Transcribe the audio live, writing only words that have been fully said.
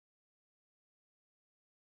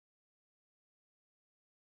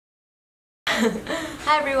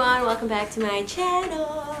Hi everyone, welcome back to my channel.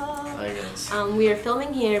 Hi guys. We are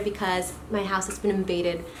filming here because my house has been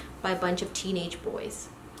invaded by a bunch of teenage boys.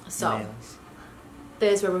 So, Males.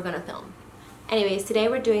 this is where we're gonna film. Anyways, today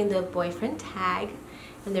we're doing the boyfriend tag,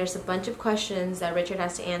 and there's a bunch of questions that Richard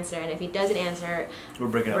has to answer, and if he doesn't answer, We're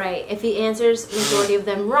breaking up. Right, if he answers majority of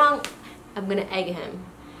them wrong, I'm gonna egg him.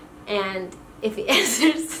 And if he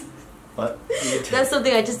answers... What? That's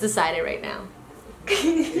something I just decided right now.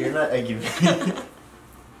 You're not egging me.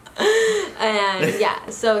 And yeah,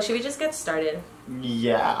 so should we just get started?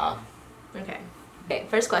 Yeah. Okay. Okay,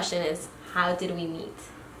 first question is, how did we meet?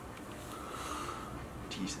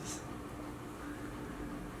 Jesus.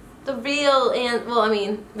 The real, and well, I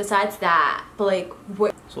mean, besides that, but like,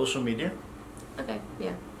 where? Social media? Okay,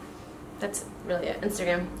 yeah. That's really it.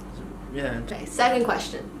 Instagram. Yeah. Okay, second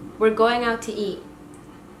question. We're going out to eat.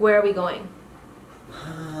 Where are we going?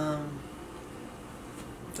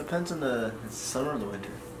 Depends on the summer or the winter.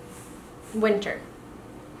 Winter.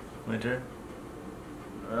 Winter?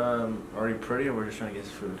 Are you pretty or we're just trying to get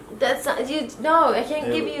food? That's not, you, no, I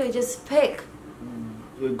can't give you, just pick.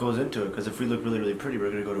 It goes into it, because if we look really, really pretty, we're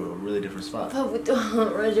going to go to a really different spot. But we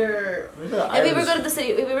don't, Roger. If we were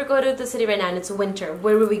to go to the city right now and it's winter,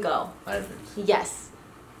 where would we go? Ivan's. Yes.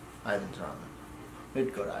 Ivan's Ramen.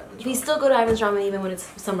 We'd go to Ivan's Ramen. We still go to Ivan's Ramen even when it's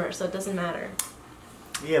summer, so it doesn't matter.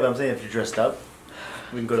 Yeah, but I'm saying if you're dressed up,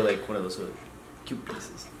 we can go to like one of those cute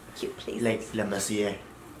places. Cute places. Like La Messier.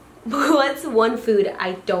 What's one food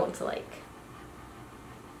I don't like?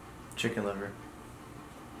 Chicken liver.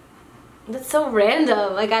 That's so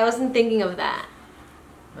random. Like, I wasn't thinking of that.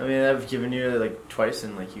 I mean, I've given you like twice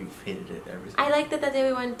and like you've hated it every time. I liked it that day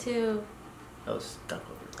we went to... That was duck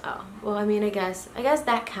liver. Oh, well, I mean, I guess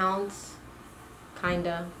that counts.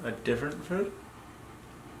 Kinda. A different food?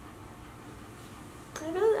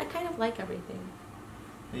 I kind of like everything.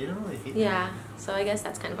 You don't really hate Yeah, anything. so I guess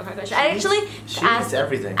that's kind of a hard question. I actually eats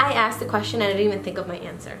everything. I asked the question and I didn't even think of my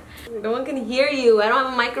answer. No one can hear you. I don't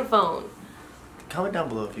have a microphone. Comment down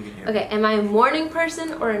below if you can hear. Okay, am I a morning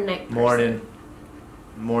person or a night person?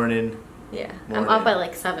 Morning. Yeah, Morning. I'm up at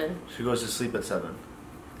like 7. She goes to sleep at 7.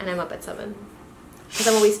 And I'm up at 7. Because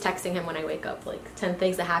I'm always texting him when I wake up, like 10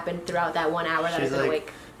 things that happened throughout that 1 hour that She's I've been like,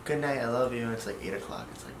 awake. good night, I love you. And it's like 8 o'clock.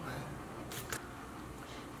 It's like, what?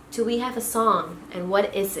 Do we have a song? And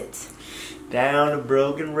what is it? Down a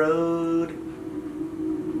broken road.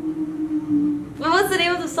 Well, what's the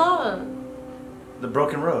name of the song? The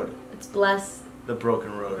Broken Road. It's Bless The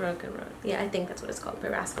Broken Road. Broken Road. Yeah, I think that's what it's called, by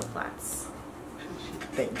Rascal Flatts.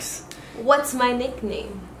 Thanks. What's my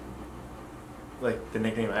nickname? Like the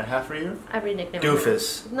nickname I'd have for you? Every nickname.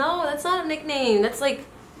 Doofus. No, that's not a nickname. That's like...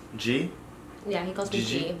 G? Yeah, he calls me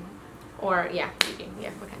G. Or, yeah, G.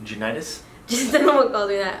 Yeah, okay. G-nitis? Just no one calls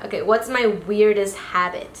me that. Okay, what's my weirdest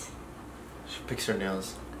habit? She picks her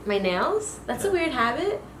nails. My nails? That's a weird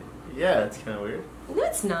habit? Yeah, it's kind of weird. No,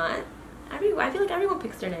 it's not. I feel like everyone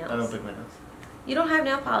picks their nails. I don't pick my nails. You don't have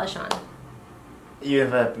nail polish on. You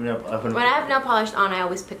have no. When I have nail polish on, I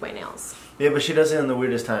always pick my nails. Yeah, but she does it in the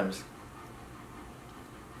weirdest times.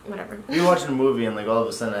 Whatever. We were watching a movie and like all of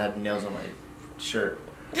a sudden I had nails on my shirt.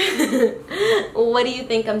 What do you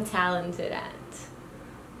think I'm talented at?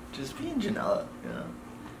 Just being Janella, you know.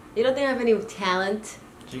 You don't think I have any talent?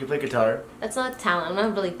 She can play guitar. That's not talent. I'm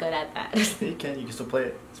not really good at that. You can still play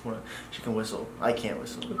it. It's more. She can whistle. I can't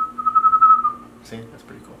whistle. See, that's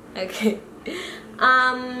pretty cool. Okay.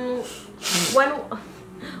 When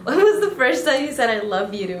was the first time you said I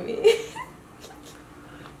love you to me?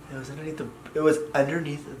 It was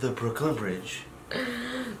underneath the Brooklyn Bridge.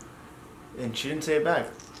 And she didn't say it back.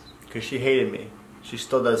 Because she hated me. She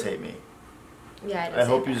still does hate me. Yeah, I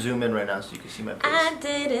hope you zoom in right now so you can see my face. I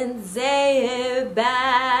didn't say it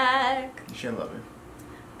back. She didn't love me.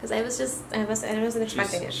 Because I wasn't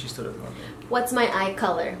expecting it. She still doesn't love me. What's my eye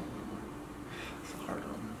color? It's a hard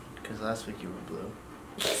one. Because last week you were blue.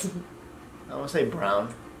 I want to say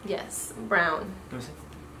brown. Yes, brown. Let me see.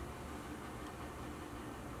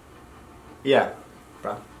 Yeah,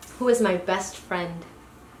 brown. Who is my best friend?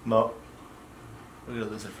 Mo. We're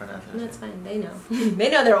gonna lose a friend after this. That's fine. They know. They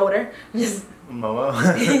know they're older. Just Momo.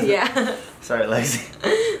 yeah. Sorry, Lexi.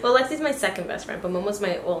 Well, Lexi's my second best friend, but Momo's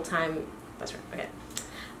my all-time best friend. Okay.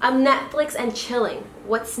 Netflix and chilling.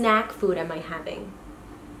 What snack food am I having?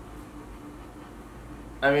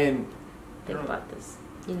 I mean, Think about this.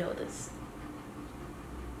 You know this.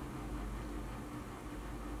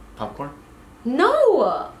 Popcorn?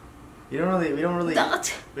 No. We don't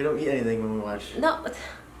eat anything when we watch. No.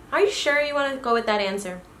 Are you sure you want to go with that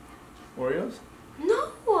answer? Oreos?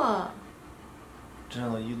 No.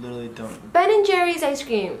 Janella, you literally don't. Ben and Jerry's ice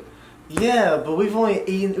cream. Yeah, but we've only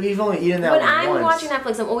eaten that When one I'm once. watching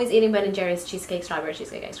Netflix, I'm always eating Ben and Jerry's cheesecake, strawberry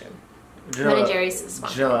cheesecake ice cream. Ben and Jerry's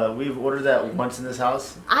sponsor. Janella, we've ordered that once in this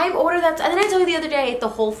house. I've ordered that. Didn't I tell you the other day I ate the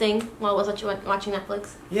whole thing while I was watching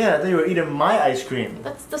Netflix? Yeah, they were eating my ice cream.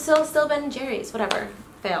 That's still Ben and Jerry's. Whatever.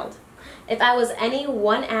 Failed. If I was any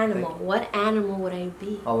one animal, what animal would I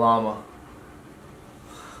be? A llama.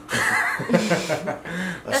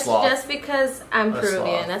 That's sloth. just because I'm Peruvian.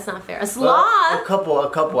 Sloth. That's not fair. A sloth? A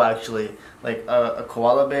couple actually. Like a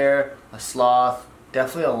koala bear, a sloth,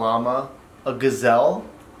 definitely a llama, a gazelle.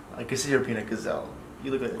 I can see her being a gazelle.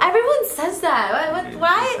 You look like Everyone says that.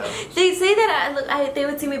 Why? Gazelle. They say that they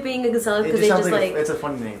would see me being a gazelle because they sounds just like it's a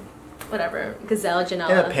funny name. whatever. Gazelle, Janella.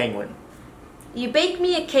 And a penguin. You baked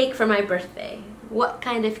me a cake for my birthday. What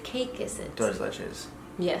kind of cake is it? Tres leches.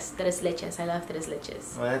 Yes, tres leches. I love tres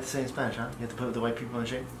leches. Well, I have to say in Spanish, huh? You have to put the white people in the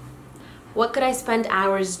shape. What could I spend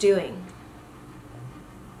hours doing?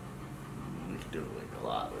 We can do like a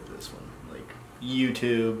lot with this one, like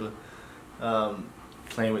YouTube,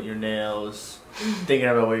 playing with your nails, thinking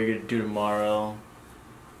about what you're gonna do tomorrow,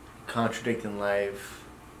 contradicting life.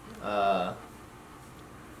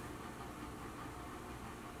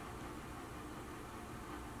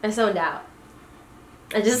 I zoned out.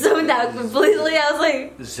 I just zoned out completely. I was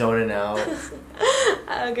like... Zoning out.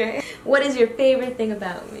 Okay. What is your favorite thing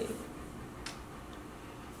about me?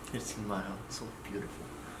 Your smile, it's so beautiful.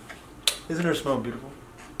 Isn't her smile beautiful?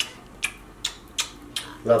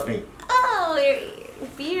 Love me. Oh, your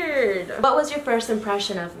beard. What was your first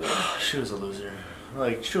impression of me? She was a loser.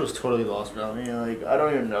 Like, she was totally lost without me. Like, I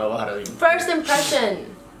don't even know how to even... First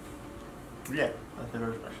impression. Yeah, that's the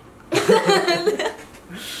first impression.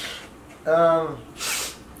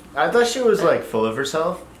 I thought she was like full of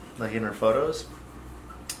herself, like in her photos.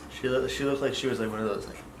 She looked like she was like one of those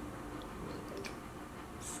like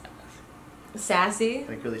Sassy?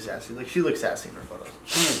 like really sassy. Like she looked sassy in her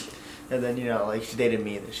photos. And then like she dated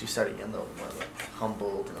me, and then she started getting a little more like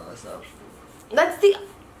humbled and all that stuff. That's the...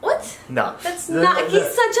 What? No, That's not...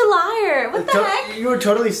 He's such a liar. What the heck? You were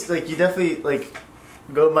totally like you definitely like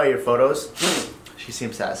go by your photos. She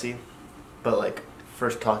seemed sassy, but like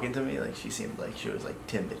first talking to me, like she seemed like she was like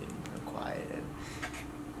timid and quiet and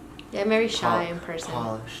Yeah, I'm very shy in person.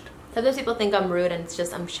 Polished. Sometimes people think I'm rude and it's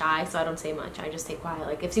just I'm shy, so I don't say much. I just stay quiet.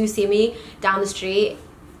 Like if you see me down the street,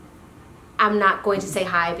 I'm not going to say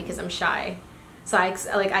hi because I'm shy. So I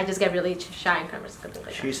just get really shy in conversations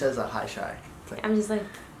like She that. says a hi shy. Like, I'm just like,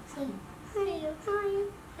 So, how are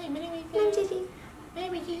you? Hi, my name is I'm Gigi. Where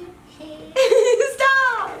were you?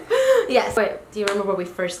 Stop! Yes. Wait, do you remember where we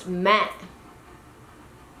first met?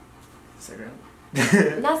 Instagram.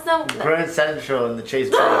 That's not... Grand Central in the Chase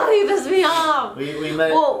Oh, Bank. you pissed me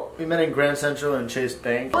off! We met in Grand Central and Chase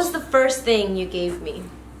Bank. What was the first thing you gave me?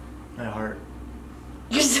 My heart.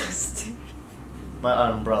 You're so stupid. My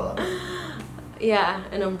umbrella. Yeah,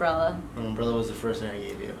 an umbrella. An umbrella was the first thing I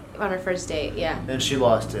gave you. On our first date, yeah. And she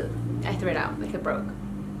lost it. I threw it out, like it broke.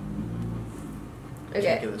 I can't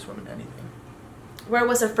Okay. give this woman anything. Where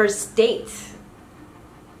was our first date?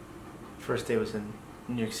 First day was in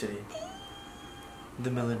New York City. The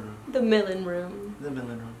Millen Room. The Millen Room. The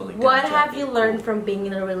Millen Room. Like, What damn, have Jack, you you're learned cool. from being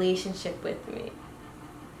in a relationship with me?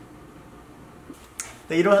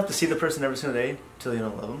 That you don't have to see the person every single day until you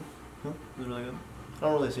don't love them. Huh? It was really good. I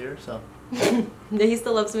don't really see her, so. He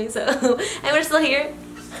still loves me, so... and we're still here.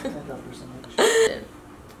 I love her so much.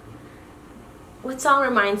 What song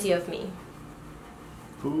reminds you of me?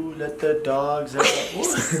 Who let the dogs out?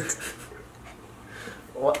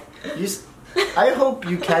 What? I hope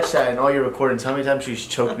you catch that in all your recordings. How many times she's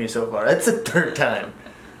choked me so far? That's the third time.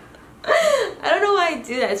 I don't know why I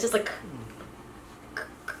do that. It's just like...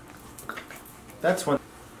 That's one.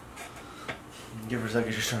 Give her a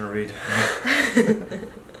second. She's trying to read.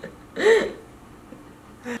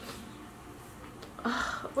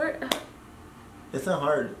 Where... It's not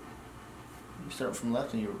hard. You start from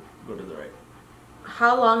left and you go to the right.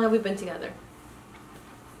 How long have we been together?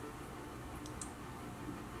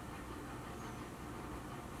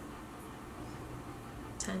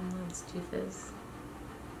 $10 Jesus.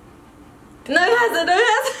 No, it hasn't. No, it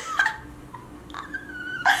hasn't.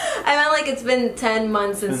 I meant like it's been 10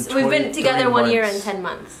 months since Been we've been 20, together 30 1 year months. and 10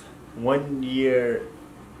 months. 1 year.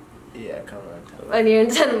 Yeah, come on. 1 year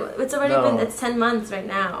and 10. It's already No. been. It's 10 months right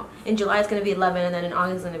now. In July it's gonna be 11, and then in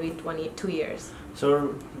August it's gonna be 2 years. So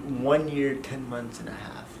 1 year, 10 months and a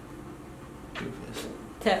half. Doofus.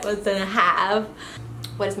 10 months and a half.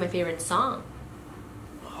 What is my favorite song?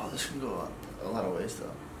 Oh, this can go a lot of ways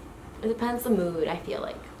though. It depends the mood. I feel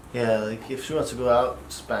like. Yeah, like if she wants to go out,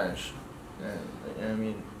 Spanish. And I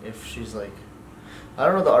mean, if she's like, I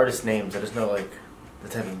don't know the artist names. I just know like The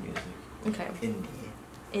type of music. Okay.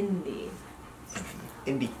 Indie.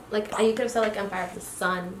 Indie. Like, you could have said like Empire of the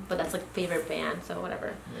Sun, but that's like favorite band, so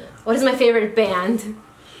whatever. Yeah. What is my favorite band?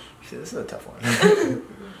 See, this is a tough one.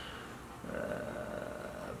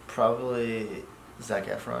 Probably Zac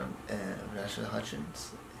Efron and Vanessa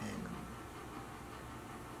Hudgens in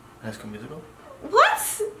High School Musical.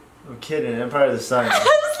 What? I'm kidding. Empire of the Sun. I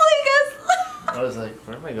I was like,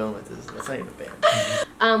 where am I going with this? That's not even a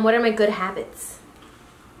band. what are my good habits?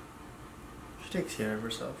 She takes care of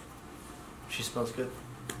herself. She smells good.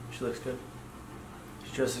 She looks good.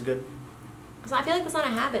 She dresses good. So I feel like that's not a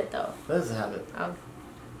habit though. That is a habit. Oh.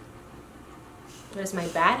 What is my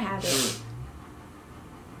bad habit?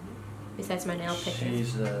 Besides my nail picking.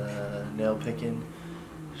 She's nail picking.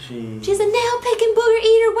 She's a nail picking booger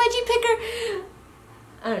eater, wedgie picker.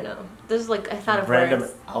 I don't know. There's like, I thought of random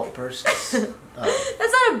words. outbursts.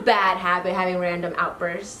 That's not a bad habit, having random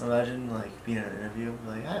outbursts. Imagine like being in an interview,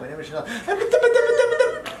 like, hi, my name is Chanel.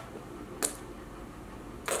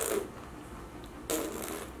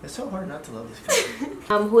 It's so hard not to love these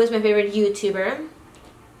people. Who is my favorite YouTuber? Do you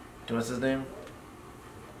know what's his name?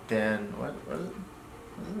 Dan, what is it?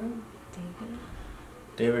 What's his name?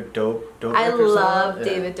 David Dobrik. I love yeah.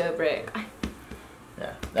 David Dobrik.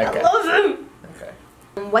 Yeah, that guy. I love him. Okay.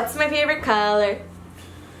 What's my favorite color?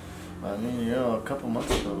 I mean, you know, a couple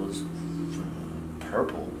months ago it was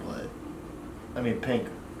purple, but I mean pink.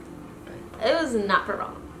 It was not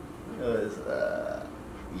purple. It was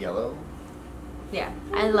yellow. Yeah,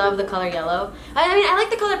 I love the color yellow. I mean, I like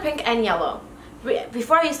the color pink and yellow.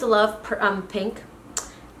 Before I used to love pink,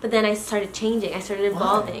 but then I started changing. I started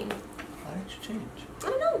evolving. Why did you change? I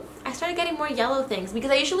don't know. I started getting more yellow things because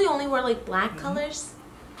I usually only wear like black colors.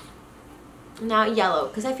 Now yellow,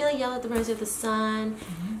 because I feel like yellow reminds me of the sun,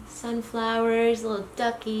 sunflowers, little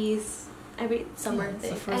duckies. Every summer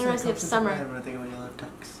thing. It reminds me of summer. When I think about yellow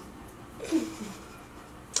ducks.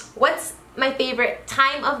 What's my favorite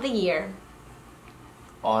time of the year?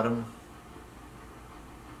 Autumn.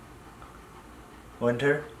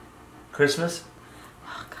 Winter. Christmas.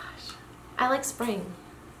 Oh gosh, I like spring.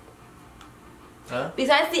 Huh?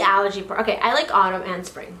 Besides the allergy part. Okay, I like autumn and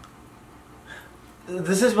spring.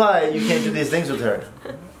 This is why you can't do these things with her.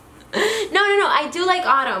 No, I do like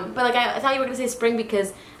autumn, but like I thought you were gonna say spring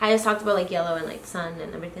because I just talked about like yellow and like sun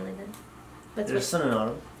and everything like that. But There's sun in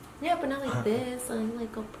autumn. yeah, but not like this. I'm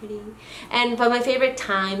like all pretty. But my favorite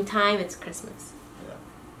time it's Christmas. Yeah.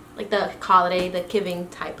 Like the holiday, the giving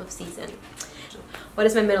type of season. What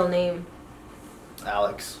is my middle name?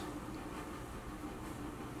 Alex.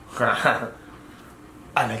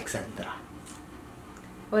 Alexandra.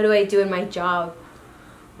 What do I do in my job?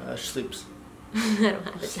 She sleeps. I don't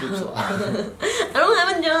have a Sleeps a job. lot. I don't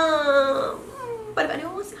have a job. But if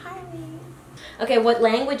anyone wants to hire me. Okay, what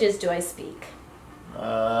languages do I speak?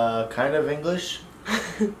 Kind of English.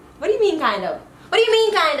 What do you mean kind of? What do you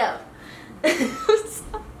mean kind of?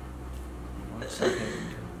 Stop. 1 second.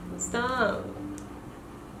 Stop.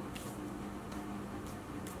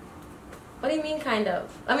 What do you mean kind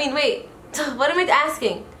of? I mean, wait. What am I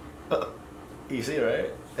asking? Easy, right?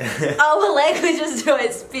 Oh, what languages do I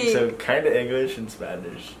speak? So kind of English and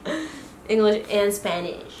Spanish. English and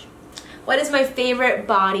Spanish. What is my favorite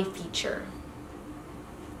body feature?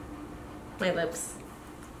 My lips.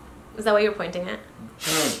 Is that what you're pointing at?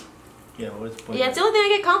 Yeah, what's the point? Yeah, it's the only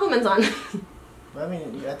thing I get compliments on. I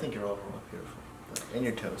mean, I think you're overall beautiful. And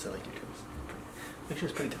your toes, I like your toes. Make sure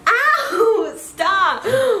it's pretty tough. Ow! Stop!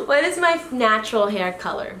 What is my natural hair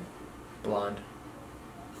color? Blonde.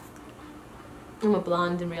 I'm a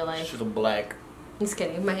blonde in real life. She's a black. I'm just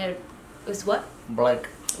kidding. My hair is what? Black.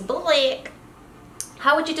 Black.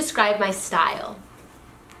 How would you describe my style?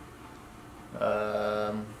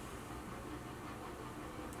 A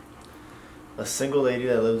single lady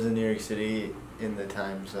that lives in New York City in the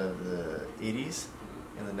times of the 80s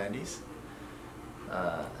and the 90s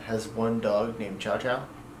has one dog named Chow Chow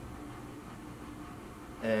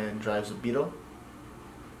and drives a Beetle,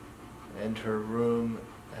 and her room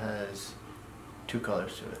has 2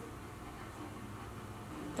 colors to it.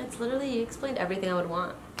 That's literally, you explained everything I would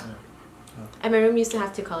want. Yeah. Oh. And my room used to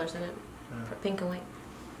have 2 colors in it. Yeah. Pink and white.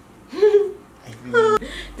 I mean,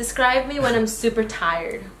 Describe me when I'm super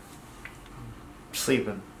tired.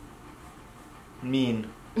 sleeping. Mean.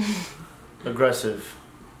 Aggressive.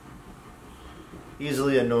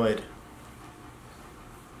 Easily annoyed.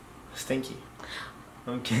 Stinky.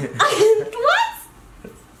 I'm kidding. What?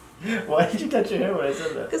 Why did you touch your hair when I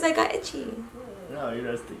said that? Because I got itchy. No, you're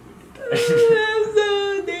not stinky. I'm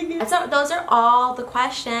so thinking. Those are all the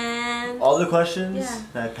questions. All the questions? Yeah.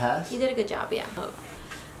 That I passed? You did a good job, yeah. Oh,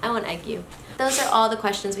 I won't egg you. Those are all the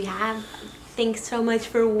questions we have. Thanks so much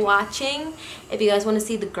for watching. If you guys want to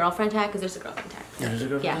see the girlfriend tag, because there's a girlfriend tag. Yeah, there's a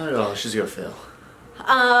girlfriend. Yeah. Oh, she's gonna fail.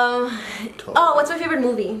 Totally. Oh, what's my favorite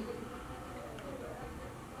movie?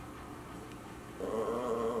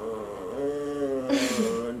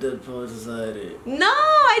 Dead Poet Society. No,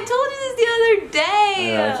 I told you this the other day.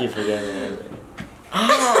 Yeah, I keep forgetting it.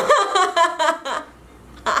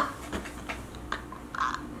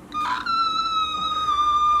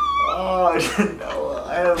 Oh, I didn't know.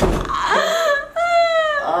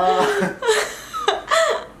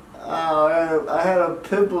 I had a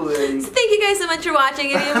pimple there. So thank you guys so much for watching.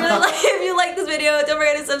 If you like this video, don't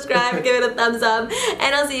forget to subscribe and give it a thumbs up.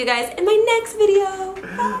 And I'll see you guys in my next video.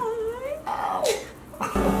 Bye. Ow.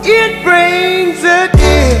 It brings a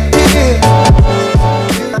tear.